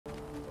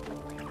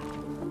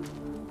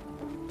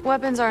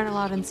Weapons aren't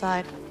allowed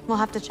inside. We'll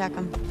have to check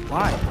them.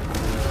 Why?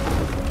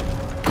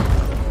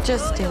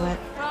 Just do it.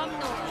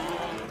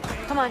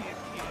 Come on.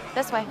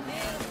 This way.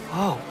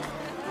 Oh.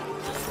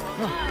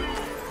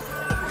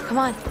 Come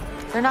on.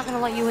 They're not gonna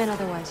let you in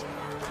otherwise.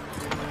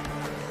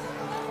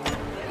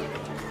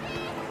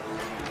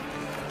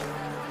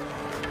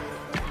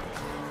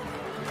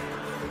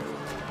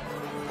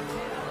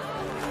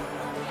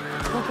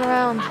 Look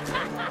around.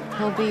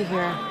 He'll be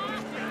here.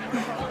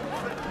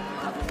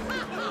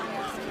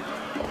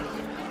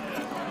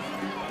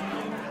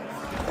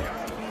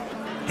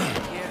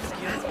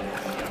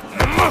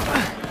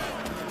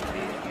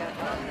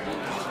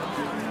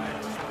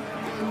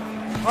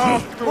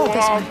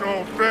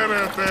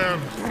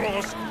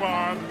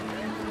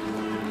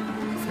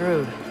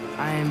 Through.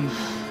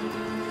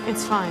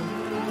 It's fine.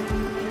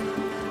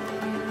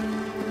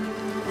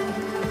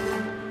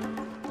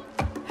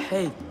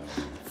 Hey,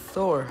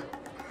 Thor.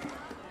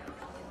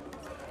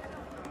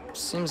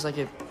 Seems like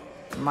it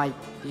might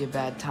be a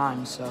bad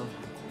time, so...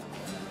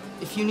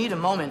 If you need a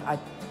moment, I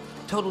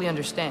totally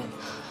understand.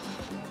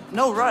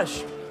 No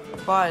rush,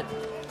 but...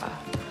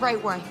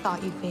 Right where I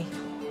thought you'd be.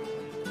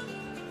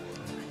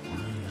 What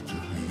are you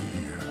doing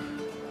here?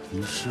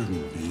 You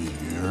shouldn't be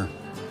here.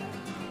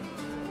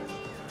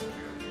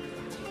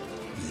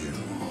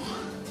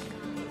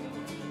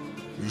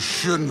 You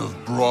shouldn't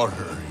have brought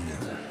her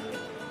here.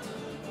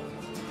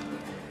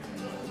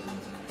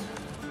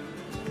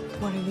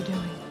 What are you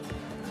doing?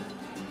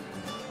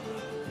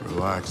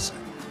 Relaxing.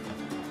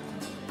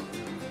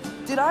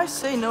 Did I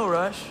say no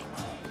rush?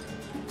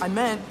 I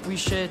meant we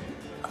should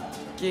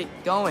get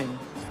going,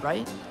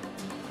 right?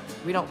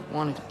 We don't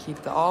want to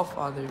keep the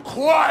Allfather...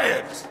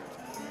 Quiet!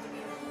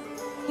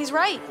 He's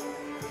right.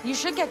 You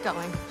should get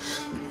going.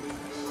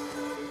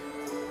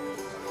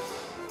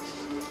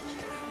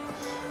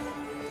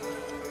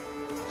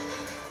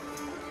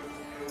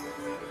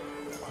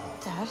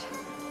 Dad?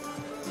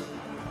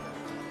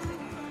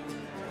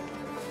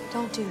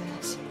 Don't do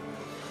this.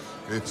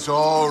 It's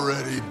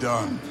already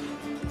done.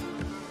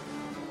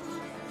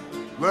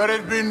 Let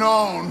it be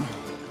known,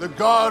 the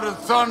God of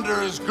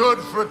Thunder is good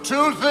for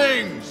two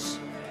things.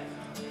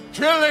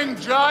 Killing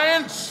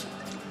giants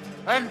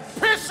and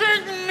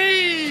pissing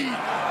me!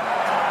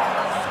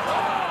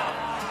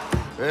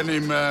 Any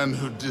man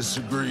who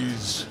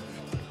disagrees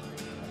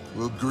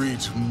will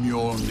greet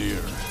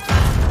Mjolnir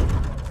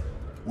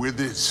with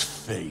his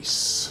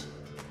face.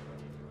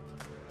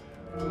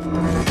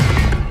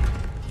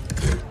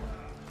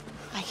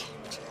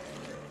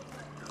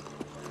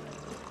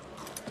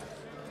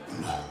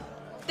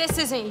 This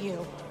isn't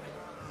you.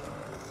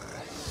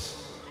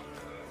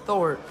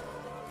 Thor...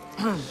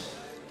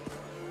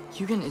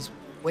 Hugin is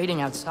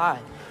waiting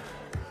outside.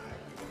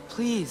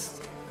 Please,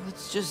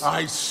 let's just...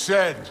 I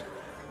said,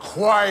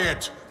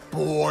 quiet,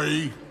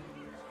 boy.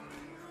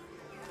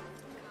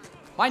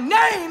 My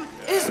name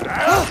is...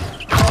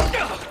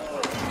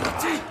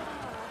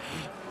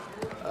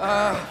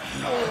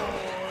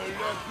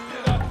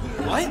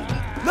 What?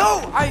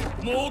 No,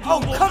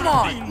 Oh, come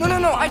on!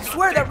 No, I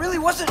swear that really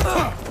wasn't...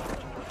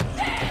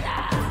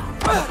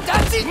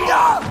 That's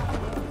enough!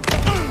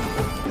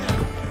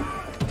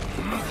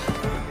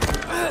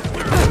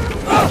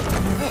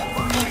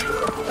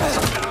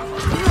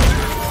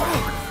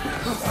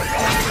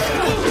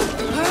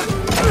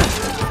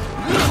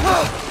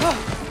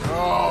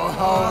 Oh,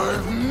 how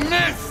I've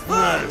missed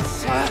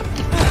this!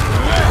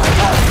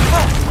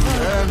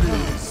 And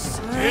he's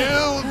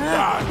still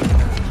got it.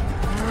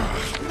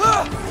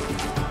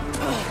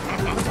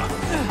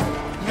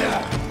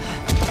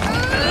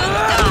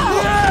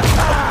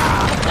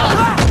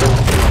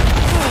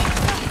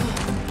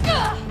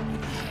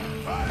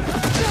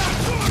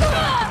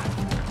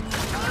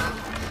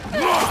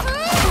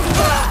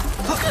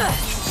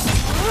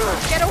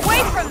 Get away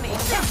from me!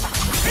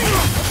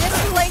 This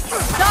place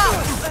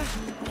sucks!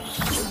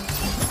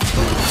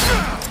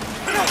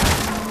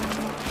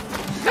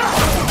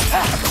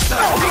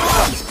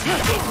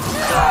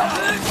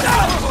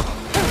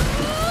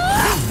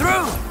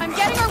 Through! I'm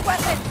getting our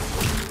weapons!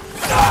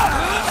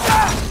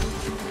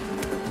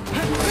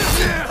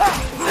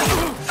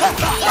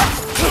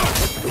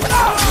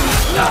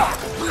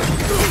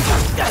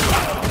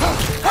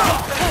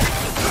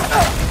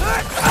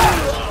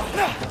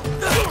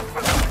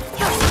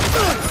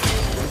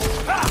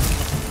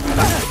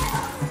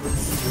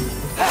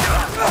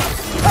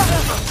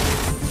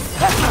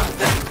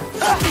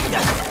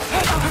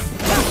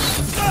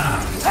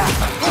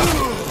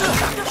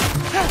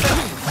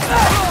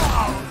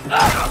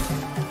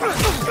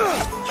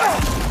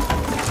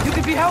 You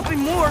could be helping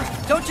more,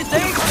 don't you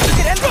think? You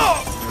could end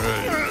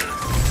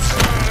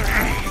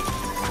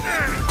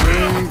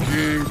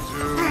Thinking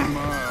too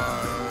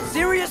much.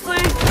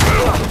 Seriously?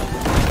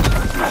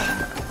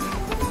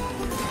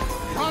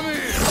 Come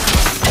here.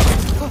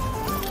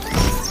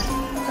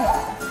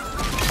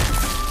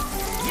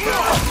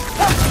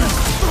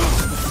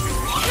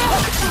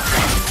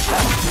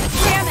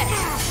 Damn it!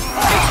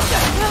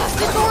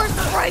 The door's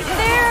right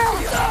there!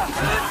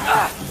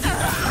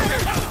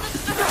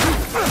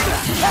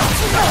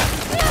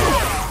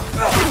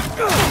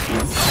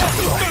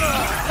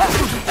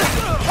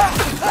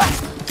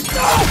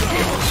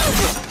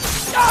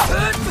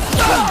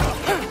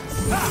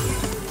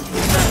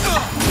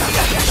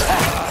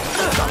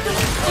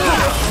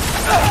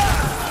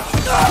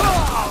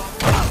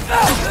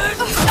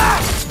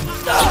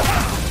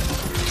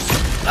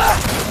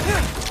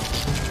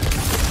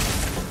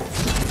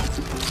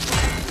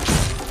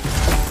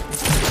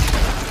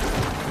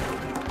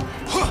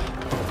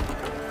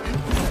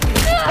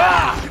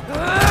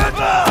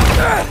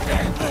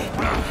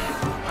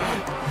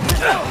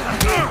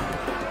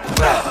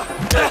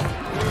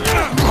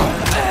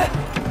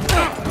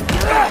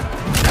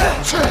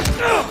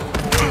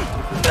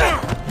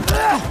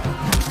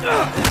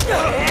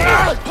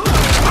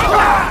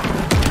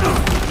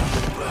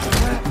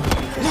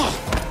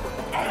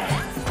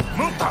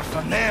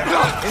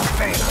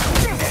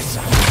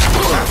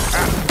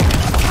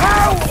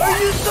 How are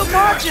you so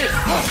conscious?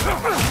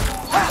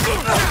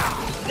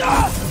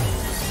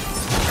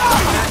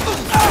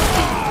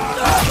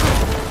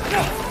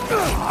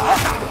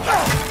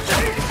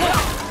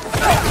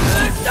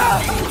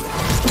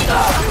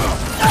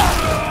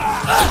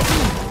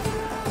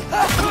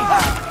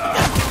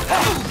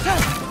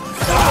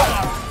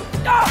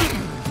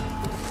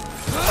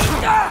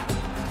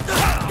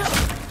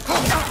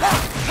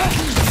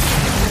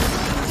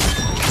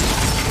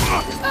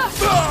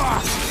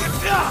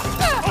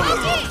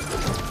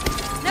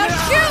 Now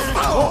shoot!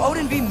 Will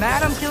Odin be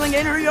mad I'm killing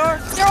Einherjar?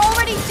 They're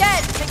already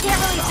dead. They can't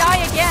really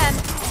die again.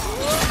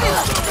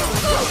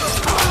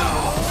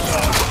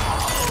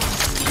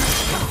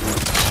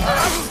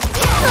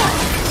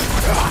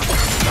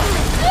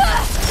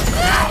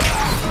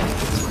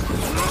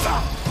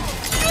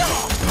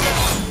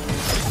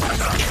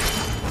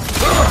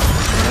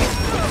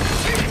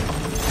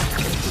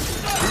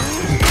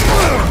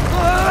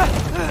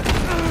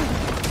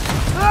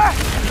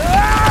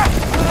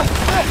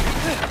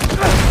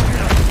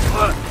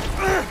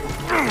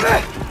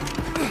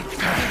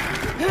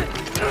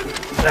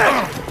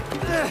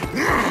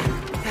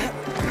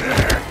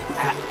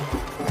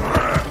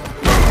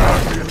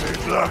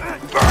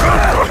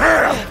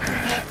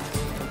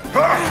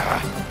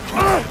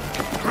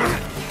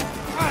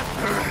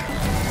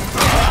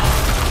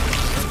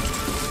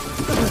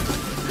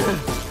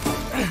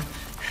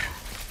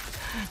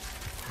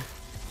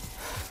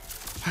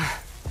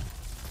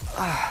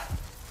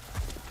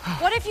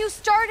 What if you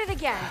started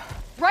again?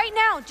 Right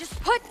now, just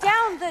put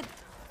down the...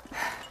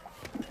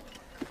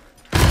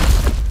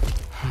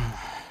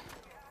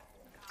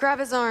 Grab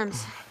his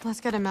arms.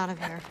 Let's get him out of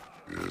here.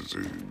 It's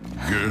a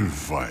good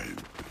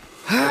fight.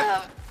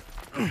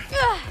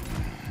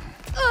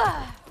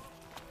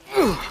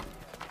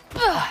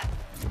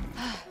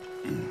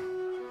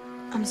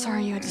 I'm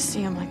sorry you had to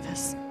see him like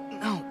this.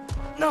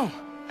 No,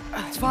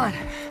 it's fine.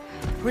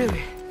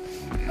 Really.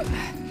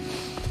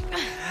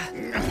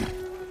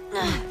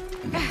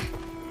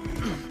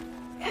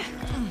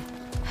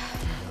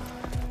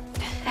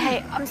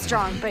 Hey, I'm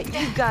strong, but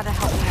you gotta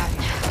help me out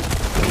here.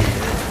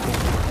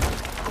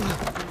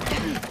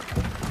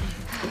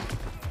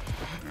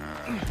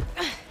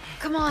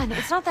 Come on,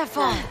 it's not that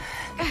far.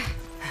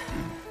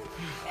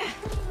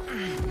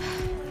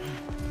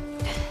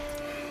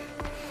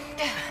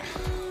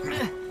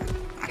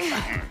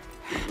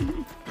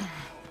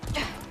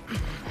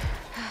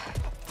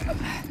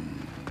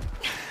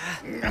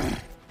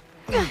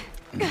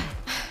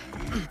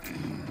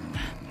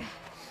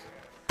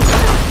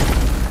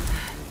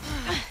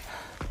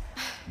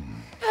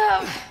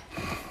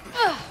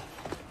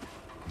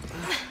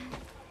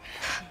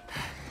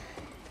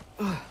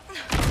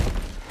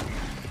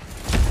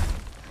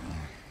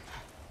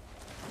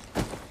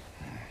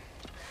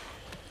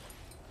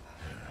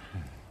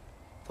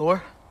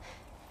 Thor?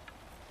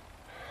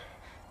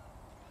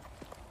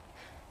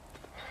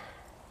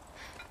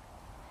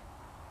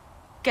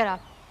 Get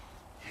up.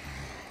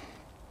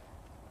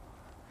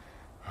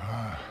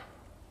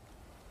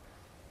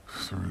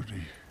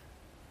 Thrudy.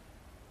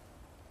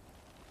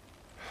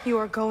 You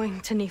are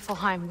going to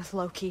Niflheim with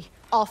Loki.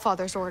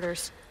 Allfather's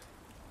orders.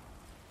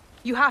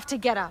 You have to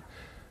get up.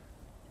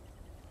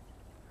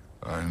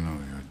 I know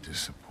you're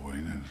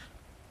disappointed.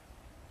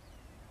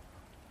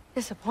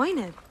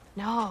 Disappointed?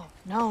 No.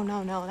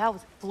 That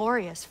was a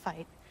glorious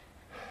fight.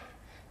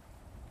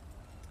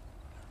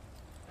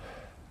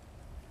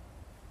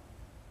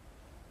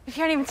 You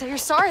can't even say you're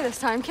sorry this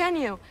time, can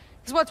you?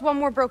 Because what's one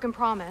more broken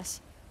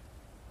promise?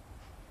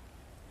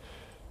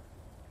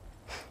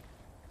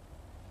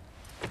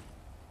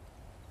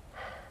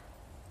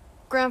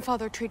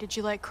 Grandfather treated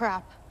you like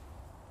crap.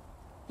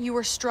 You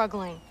were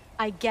struggling.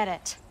 I get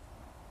it.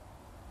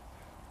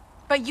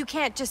 But you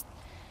can't just...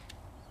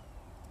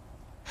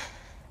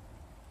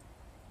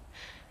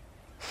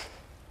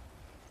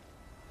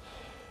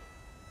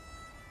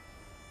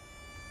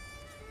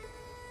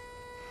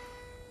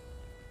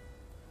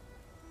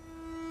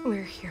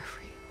 We're here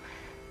for you.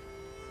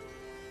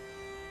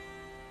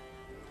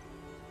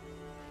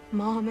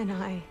 Mom and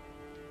I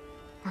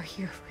are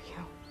here for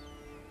you.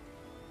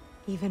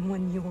 Even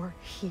when you're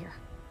here.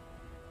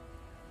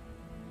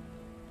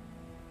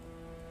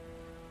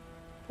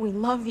 We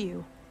love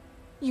you.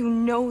 You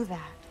know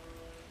that.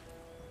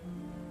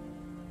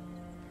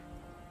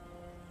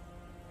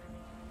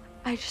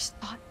 I just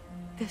thought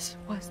this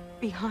was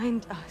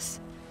behind us.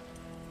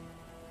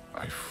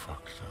 I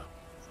fucked up.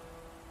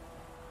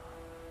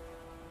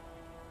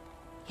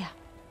 Yeah,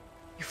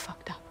 you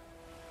fucked up.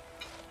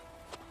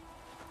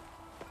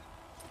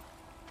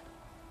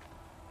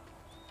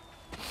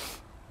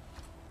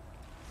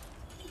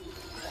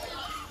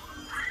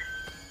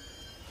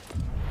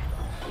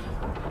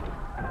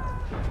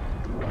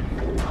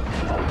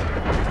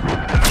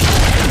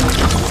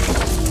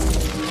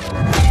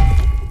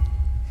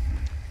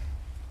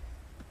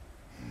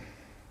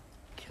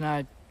 Can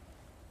I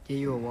get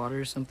you a water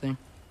or something?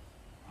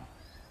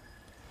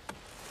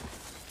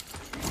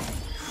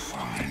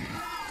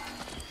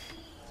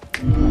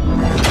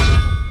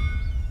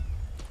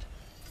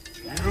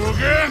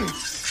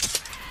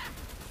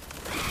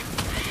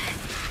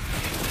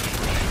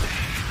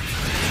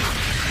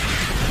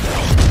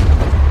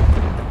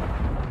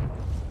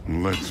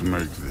 Let's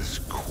make this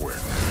quick.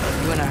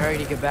 You in a hurry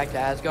to get back to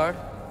Asgard?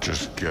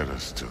 Just get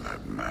us to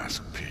that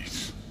mask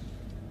piece.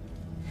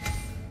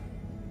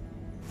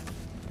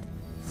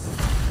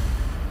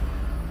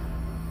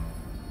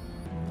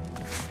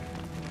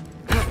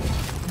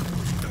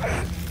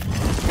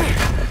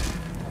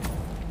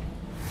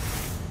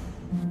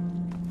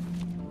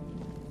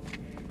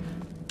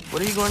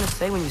 What are you going to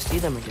say when you see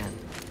them again?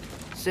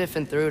 Sif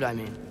and Thrud, I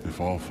mean. If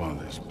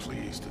Allfather's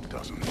pleased, it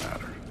doesn't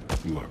matter.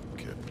 Look,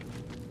 kid.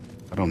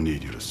 I don't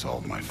need you to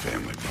solve my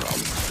family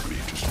problems for me.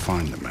 Just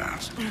find the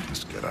mask.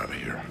 Let's get out of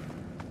here.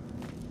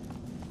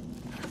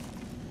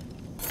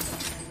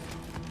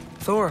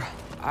 Thor,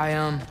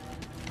 I,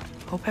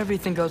 hope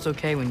everything goes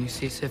okay when you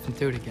see Sif and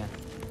Thrud again.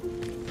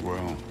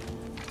 Well,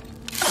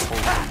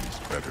 hoping is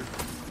better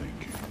than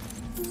thinking.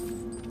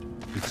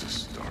 It's a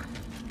start.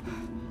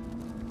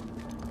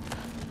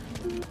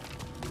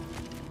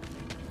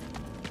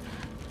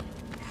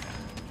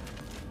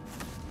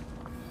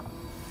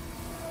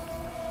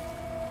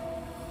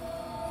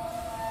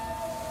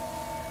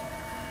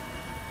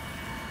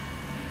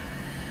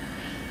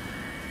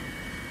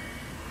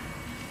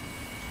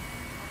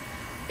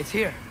 It's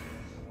here.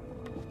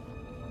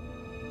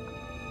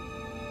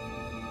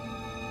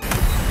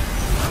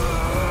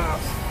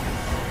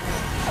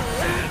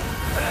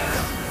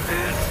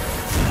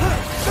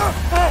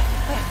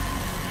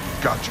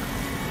 Gotcha.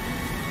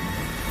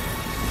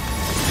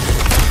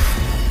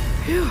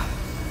 Phew.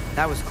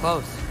 That was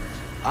close.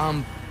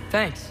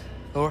 Thanks,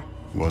 Thor.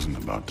 Wasn't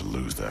about to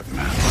lose that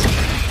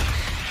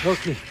mask.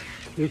 Loki,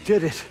 you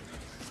did it.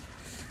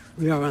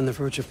 We are on the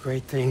verge of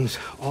great things.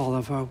 All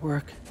of our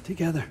work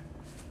together.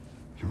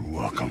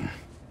 You're welcome.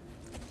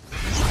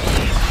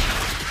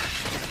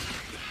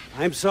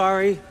 I'm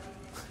sorry.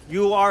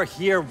 You are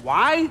here.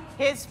 Why?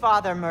 His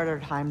father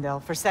murdered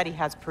Heimdall. Forseti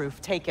has proof.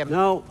 Take him.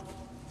 No.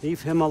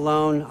 Leave him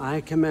alone.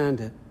 I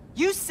command it.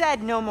 You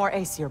said no more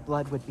Æsir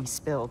blood would be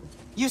spilled.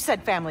 You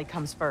said family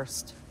comes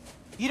first.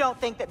 You don't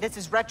think that this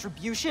is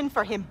retribution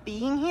for him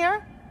being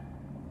here?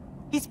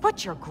 He's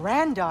put your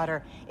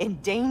granddaughter in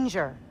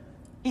danger.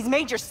 He's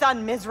made your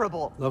son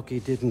miserable. Loki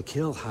didn't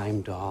kill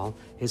Heimdall.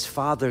 His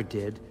father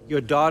did.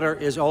 Your daughter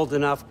is old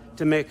enough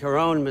to make her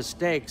own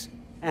mistakes.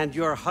 And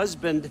your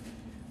husband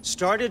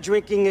started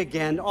drinking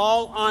again,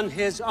 all on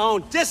his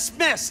own.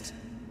 Dismissed!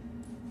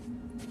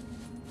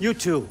 You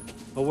two,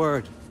 a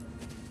word.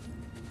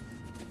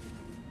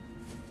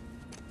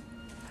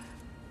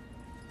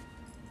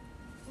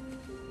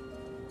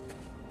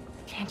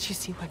 Can't you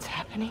see what's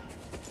happening?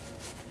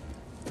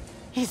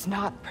 He's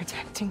not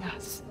protecting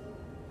us.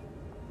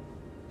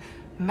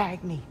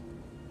 Magni,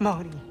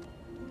 Modi,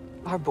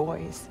 our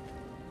boys.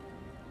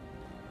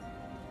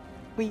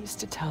 We used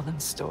to tell them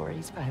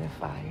stories by the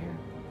fire.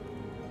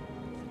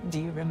 Do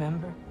you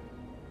remember?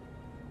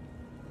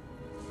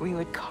 We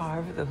would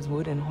carve those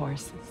wooden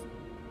horses.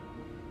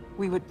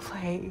 We would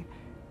play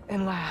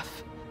and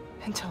laugh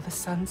until the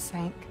sun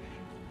sank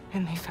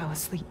and they fell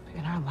asleep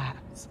in our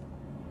laps.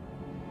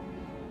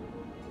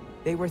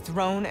 They were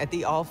thrown at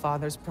the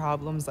Allfather's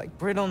problems like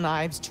brittle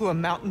knives to a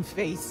mountain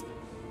face.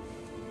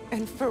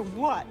 And for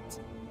what?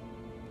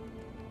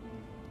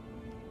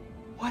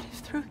 What if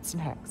Thrud's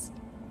next?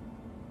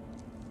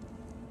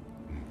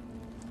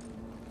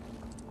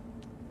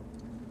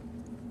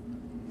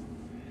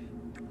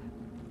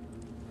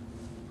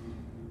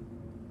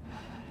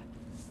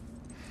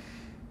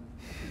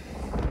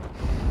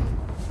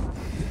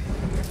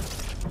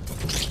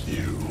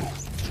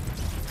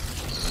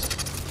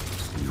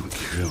 You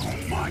kill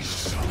my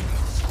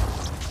sons.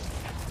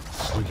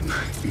 Sleep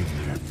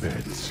in their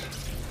beds.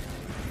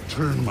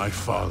 Turn my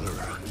father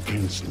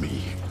against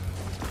me.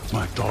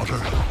 My daughter.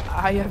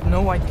 I have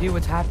no idea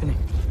what's happening.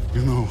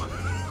 You know,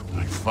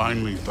 I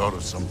finally thought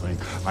of something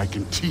I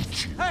can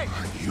teach you. Hey,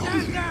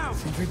 stand down!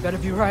 Sindri better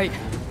be right.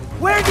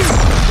 Where'd you go?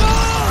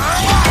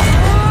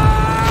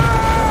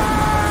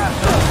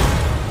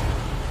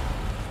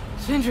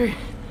 Sindri!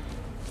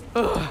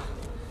 Ugh.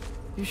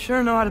 You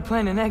sure know how to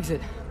plan an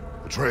exit.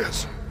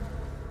 Atreus.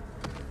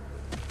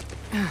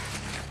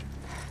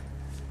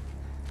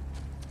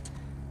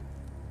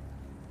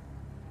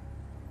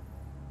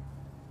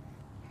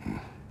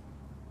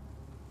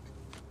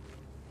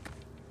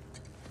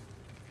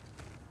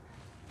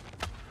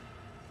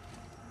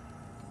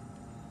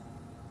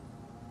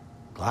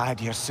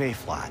 Glad you're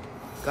safe, lad.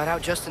 Got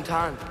out just in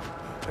time.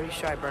 Pretty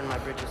sure I burned my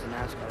bridges in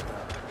Asgard,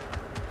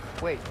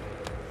 though. Wait,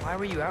 why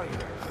were you out here?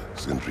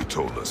 Sindri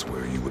told us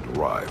where you would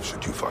arrive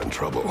should you find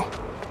trouble.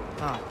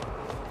 Oh,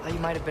 thought you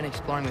might have been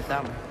exploring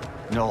without me.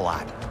 No,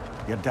 lad.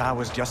 Your dad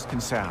was just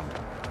concerned.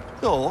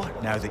 Though,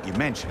 now that you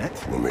mention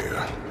it...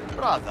 Mimir.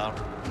 Brother,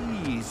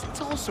 please.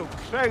 It's all so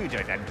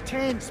crowded and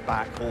tense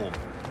back home.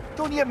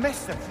 Don't you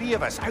miss the three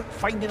of us out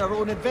finding our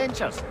own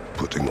adventures?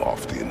 Putting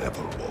off the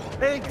inevitable.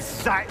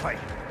 Exactly.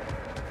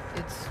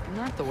 It's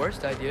not the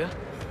worst idea.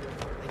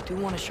 I do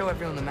want to show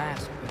everyone the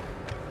mask,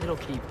 but it'll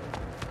keep.